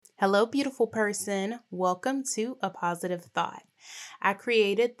Hello, beautiful person. Welcome to A Positive Thought. I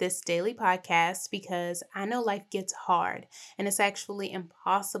created this daily podcast because I know life gets hard and it's actually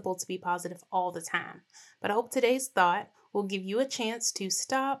impossible to be positive all the time. But I hope today's thought will give you a chance to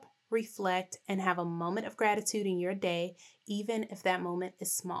stop, reflect, and have a moment of gratitude in your day, even if that moment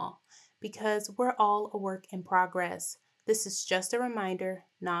is small. Because we're all a work in progress. This is just a reminder,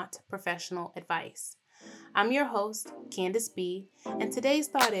 not professional advice. I'm your host, Candace B, and today's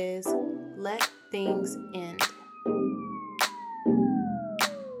thought is let things end.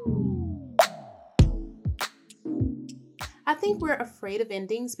 I think we're afraid of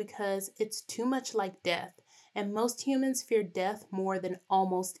endings because it's too much like death, and most humans fear death more than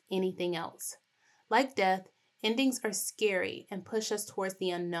almost anything else. Like death, endings are scary and push us towards the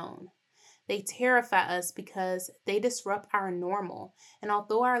unknown. They terrify us because they disrupt our normal. And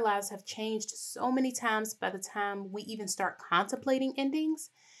although our lives have changed so many times by the time we even start contemplating endings,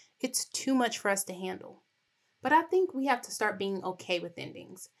 it's too much for us to handle. But I think we have to start being okay with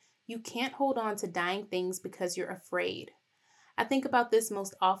endings. You can't hold on to dying things because you're afraid. I think about this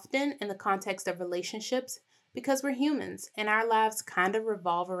most often in the context of relationships because we're humans and our lives kind of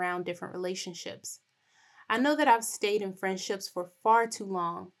revolve around different relationships. I know that I've stayed in friendships for far too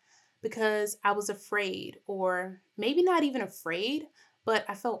long because I was afraid, or maybe not even afraid, but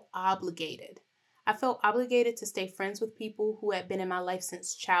I felt obligated. I felt obligated to stay friends with people who had been in my life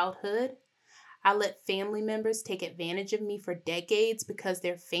since childhood. I let family members take advantage of me for decades because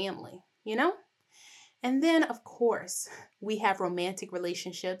they're family. And then, of course, we have romantic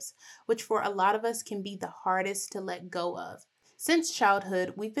relationships, which for a lot of us can be the hardest to let go of. Since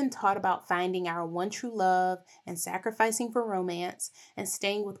childhood, we've been taught about finding our one true love and sacrificing for romance and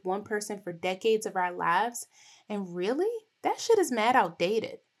staying with one person for decades of our lives. And really, that shit is mad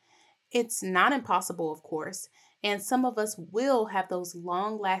outdated. It's not impossible, of course, and some of us will have those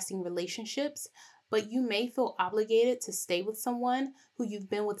long-lasting relationships, but you may feel obligated to stay with someone who you've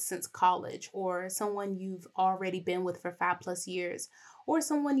been with since college, or someone you've already been with for 5+ years, or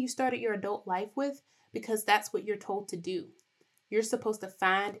someone you started your adult life with because that's what you're told to do. You're supposed to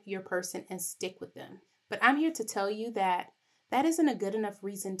find your person and stick with them. But I'm here to tell you that that isn't a good enough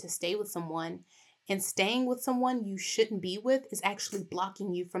reason to stay with someone. And staying with someone you shouldn't be with is actually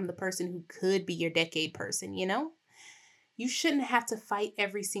blocking you from the person who could be your decade person? You shouldn't have to fight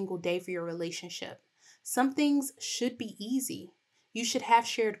every single day for your relationship. Some things should be easy. You should have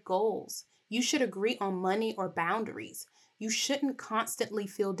shared goals. You should agree on money or boundaries. You shouldn't constantly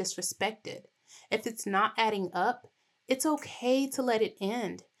feel disrespected. If it's not adding up, it's okay to let it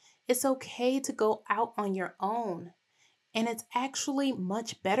end. It's okay to go out on your own. And it's actually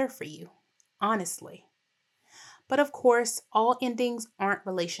much better for you, honestly. But of course, all endings aren't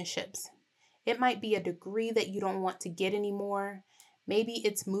relationships. It might be a degree that you don't want to get anymore. Maybe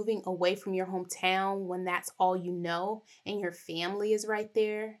it's moving away from your hometown when that's all you know and your family is right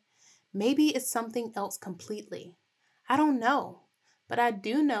there. Maybe it's something else completely. I don't know. But I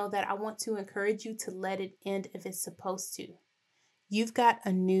do know that I want to encourage you to let it end if it's supposed to. You've got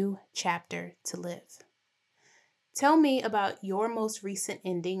a new chapter to live. Tell me about your most recent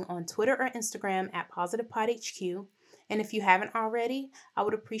ending on Twitter or Instagram at PositivePodHQ. And if you haven't already, I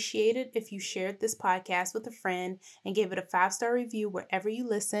would appreciate it if you shared this podcast with a friend and gave it a 5-star review wherever you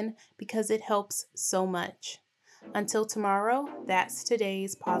listen because it helps so much. Until tomorrow, that's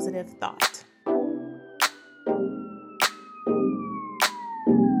today's positive thought.